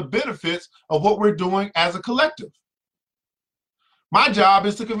reaping the benefits of what we're doing as a collective. My job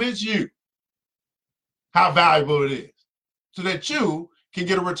is to convince you how valuable it is so that you can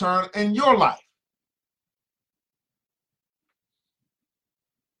get a return in your life.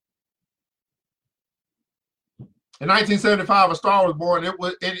 In 1975, a star was born.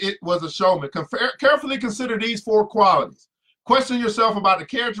 It was a showman. Carefully consider these 4 qualities. Question yourself about the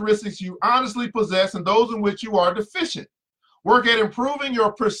characteristics you honestly possess and those in which you are deficient. Work at improving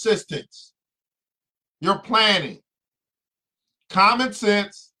your persistence, your planning, common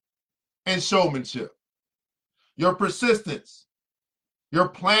sense, and showmanship. Your persistence, your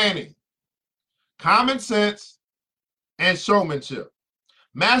planning, common sense, and showmanship.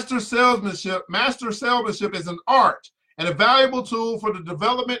 Master salesmanship is an art and a valuable tool for the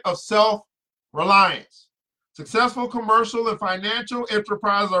development of self-reliance. Successful commercial and financial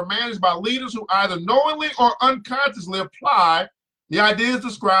enterprises are managed by leaders who either knowingly or unconsciously apply the ideas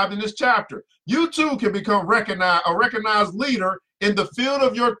described in this chapter. You too can become a recognized leader in the field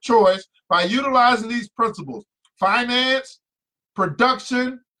of your choice by utilizing these principles: finance,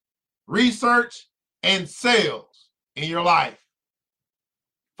 production, research, and sales in your life.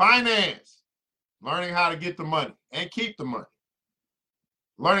 Finance, learning how to get the money and keep the money.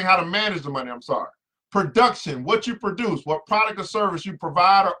 Learning how to manage the money, Production, what you produce, what product or service you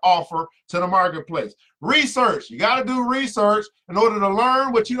provide or offer to the marketplace. Research, you got to do research in order to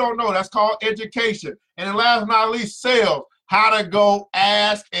learn what you don't know. That's called education. And then last but not least, sales, how to go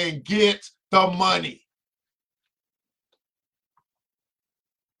ask and get the money.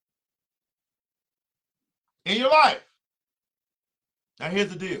 In your life. Now here's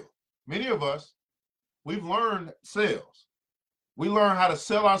the deal. Many of us, we've learned sales. We learn how to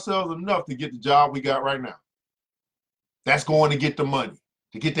sell ourselves enough to get the job we got right now. That's going to get the money,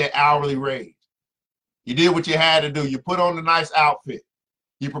 to get that hourly raise. You did what you had to do. You put on a nice outfit.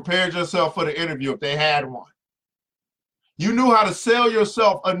 You prepared yourself for the interview if they had one. You knew how to sell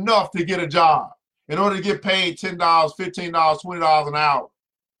yourself enough to get a job in order to get paid $10, $15, $20 an hour.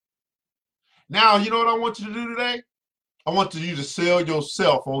 Now, you know what I want you to do today? I want you to sell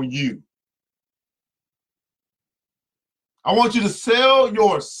yourself on you. I want you to sell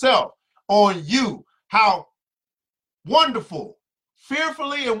yourself on you. How wonderful,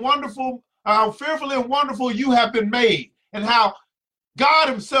 fearfully and wonderful you have been made, and how God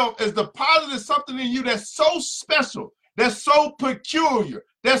himself has deposited something in you that's so special, that's so peculiar,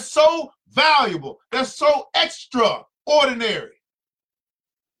 that's so valuable, that's so extraordinary.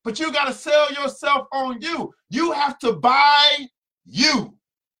 But you got to sell yourself on you. You have to buy you.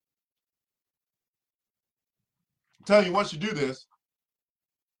 I'm telling you, once you do this,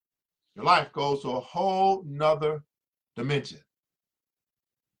 your life goes to a whole nother dimension.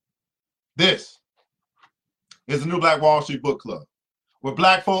 This is the New Black Wall Street Book Club, where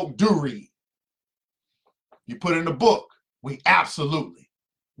Black folk do read. You put in the book, we absolutely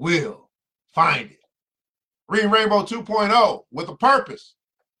will find it. Reading Rainbow 2.0 with a purpose.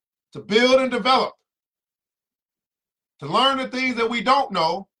 To build and develop, to learn the things that we don't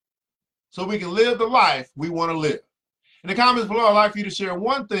know so we can live the life we want to live. In the comments below, I'd like for you to share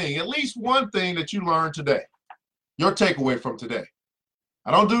one thing, at least one thing that you learned today, your takeaway from today.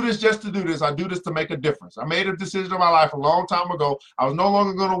 I don't do this just to do this. I do this to make a difference. I made a decision in my life a long time ago. I was no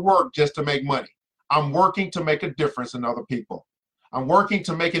longer going to work just to make money. I'm working to make a difference in other people. I'm working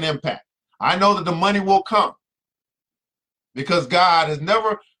to make an impact. I know that the money will come because God has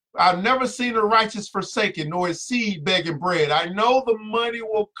I've never seen the righteous forsaken, nor his seed begging bread. I know the money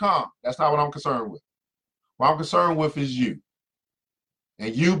will come. That's not what I'm concerned with. What I'm concerned with is you.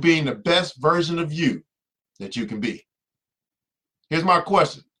 And you being the best version of you that you can be. Here's my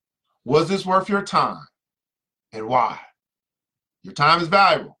question. Was this worth your time? And why? Your time is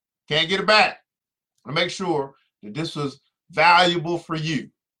valuable. Can't get it back. I make sure that this was valuable for you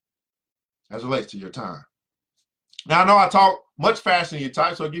as it relates to your time. Now, I know I talk much faster than you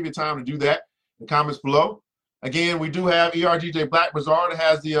type, so I'll give you time to do that in the comments below. Again, we do have ERGJ Black Bazaar that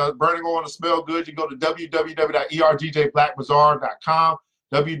has the burning oil to smell good. You can go to www.ergjblackbazaar.com,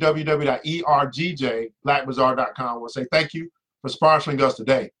 www.ergjblackbazaar.com. We'll say thank you for sponsoring us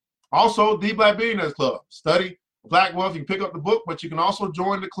today. Also, the Black Billionaires Club. Study Black Wealth. You can pick up the book, but you can also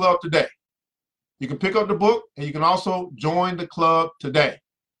join the club today. You can pick up the book, and you can also join the club today.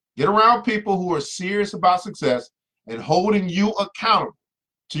 Get around people who are serious about success and holding you accountable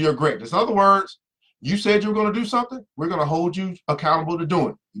to your greatness. In other words, you said you were going to do something, we're going to hold you accountable to doing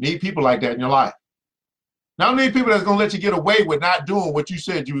it. You need people like that in your life. Now, you need people that's going to let you get away with not doing what you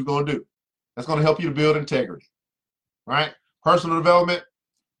said you was going to do. That's going to help you to build integrity, right? personal development,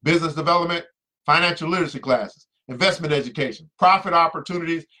 business development, financial literacy classes, investment education, profit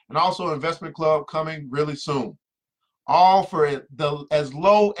opportunities, and also investment club coming really soon. All for as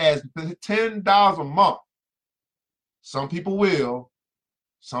low as $10 a month. Some people will,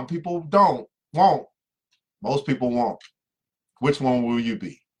 some people won't. Most people won't. Which one will you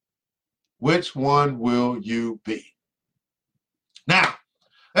be? Which one will you be? Now,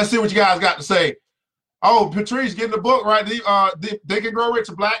 let's see what you guys got to say. Oh, Patrice getting the book, right? Think and Grow Rich,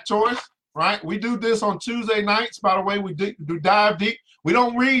 a Black choice, right? We do this on Tuesday nights. By the way, we do dive deep. We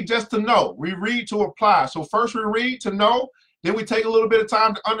don't read just to know. We read to apply. So first we read to know, then we take a little bit of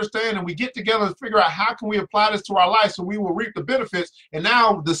time to understand, and we get together and figure out how can we apply this to our life so we will reap the benefits. And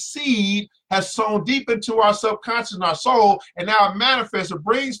now the seed has sown deep into our subconscious and our soul, and now it manifests, it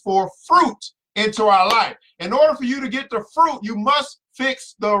brings forth fruit into our life. In order for you to get the fruit, you must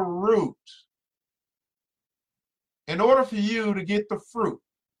fix the root. In order for you to get the fruit,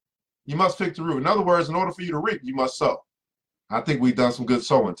 you must fix the root. In other words, in order for you to reap, you must sow. I think we've done some good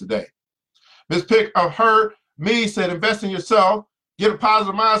sowing today. Miss Pick of Her Me said, invest in yourself, get a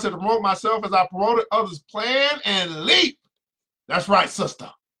positive mindset to promote myself as I promoted others, plan and leap. That's right, sister.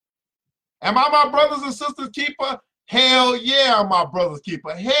 Am I my brothers and sisters keeper? Hell yeah, I'm my brother's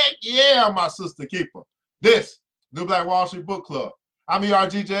keeper. Heck yeah, I'm my sister keeper. This, New Black Wall Street Book Club. I'm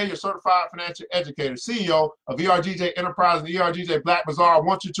ERGJ, your certified financial educator, CEO of ERGJ Enterprise and ERGJ Black Bazaar. I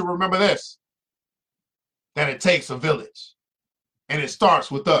want you to remember this, that it takes a village, and it starts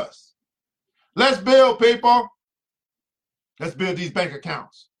with us. Let's build, people. Let's build these bank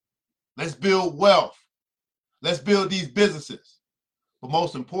accounts. Let's build wealth. Let's build these businesses. But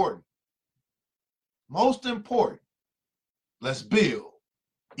most important, let's build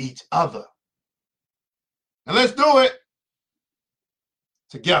each other. And let's do it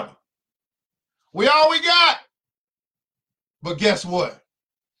together. We all we got. But guess what?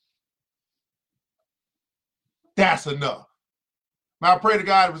 That's enough. Now I pray to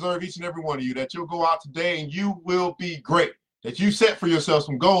God to preserve each and every one of you, that you'll go out today and you will be great. That you set for yourself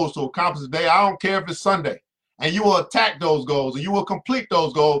some goals to accomplish today. I don't care if it's Sunday. And you will attack those goals and you will complete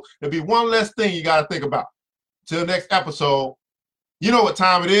those goals. There'll be one less thing you got to think about. Till next episode, you know what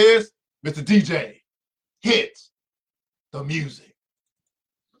time it is. Mr. DJ hits the music.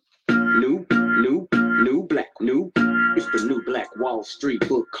 It's the New Black Wall Street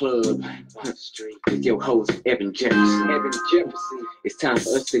Book Club. With your host, Evan Jefferson. It's time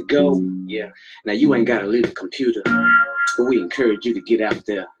for us to go. Yeah. Now you ain't gotta leave the computer, but we encourage you to get out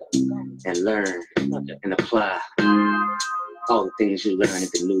there and learn and apply all the things you learn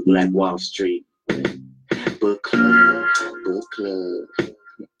at the New Black Wall Street Book Club.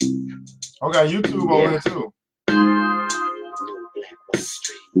 Okay, YouTube over there too. New Black Wall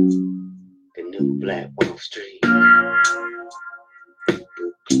Street. The New Black Wall Street.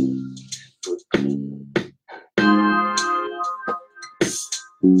 Book Club.